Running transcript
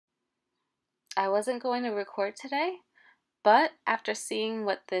I wasn't going to record today, but after seeing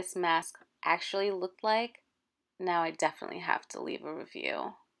what this mask actually looked like, now I definitely have to leave a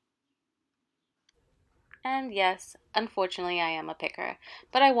review. And yes, unfortunately I am a picker,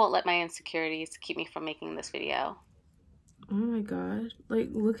 but I won't let my insecurities keep me from making this video. Oh my god, like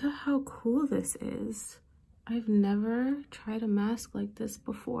look at how cool this is. I've never tried a mask like this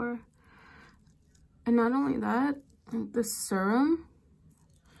before. And not only that, the serum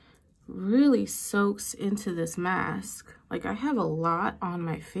really soaks into this mask. Like I have a lot on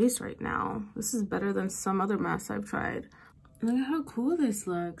my face right now. This is better than some other masks I've tried. Look at how cool this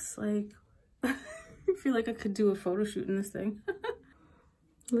looks. Like, I feel like I could do a photo shoot in this thing.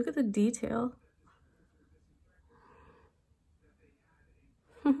 Look at the detail.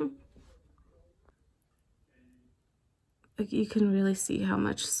 Like you can really see how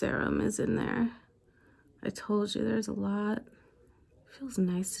much serum is in there. I told you there's a lot. It feels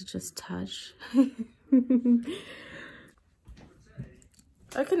nice to just touch.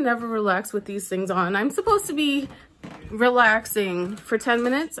 I can never relax with these things on. I'm supposed to be relaxing for 10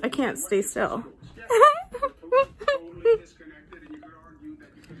 minutes. I can't stay still.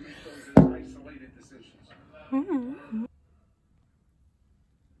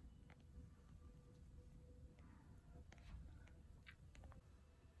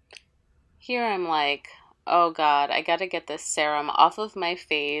 Here I'm like, oh god, I gotta get this serum off of my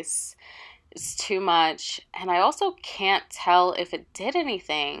face. It's too much, and I also can't tell if it did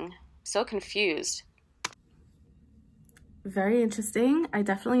anything. I'm so confused. Very interesting. I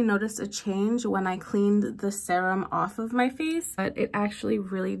definitely noticed a change when I cleaned the serum off of my face, but it actually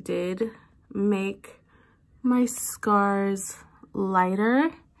really did make my scars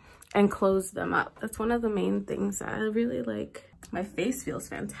lighter and close them up. That's one of the main things that I really like. My face feels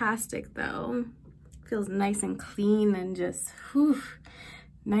fantastic though. Feels nice and clean and just whew,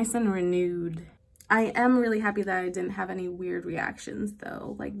 nice and renewed. I am really happy that I didn't have any weird reactions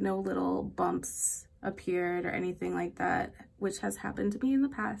though, like no little bumps appeared or anything like that, which has happened to me in the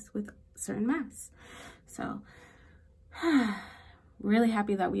past with certain masks. So really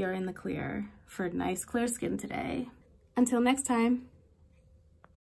happy that we are in the clear for nice clear skin today. Until next time.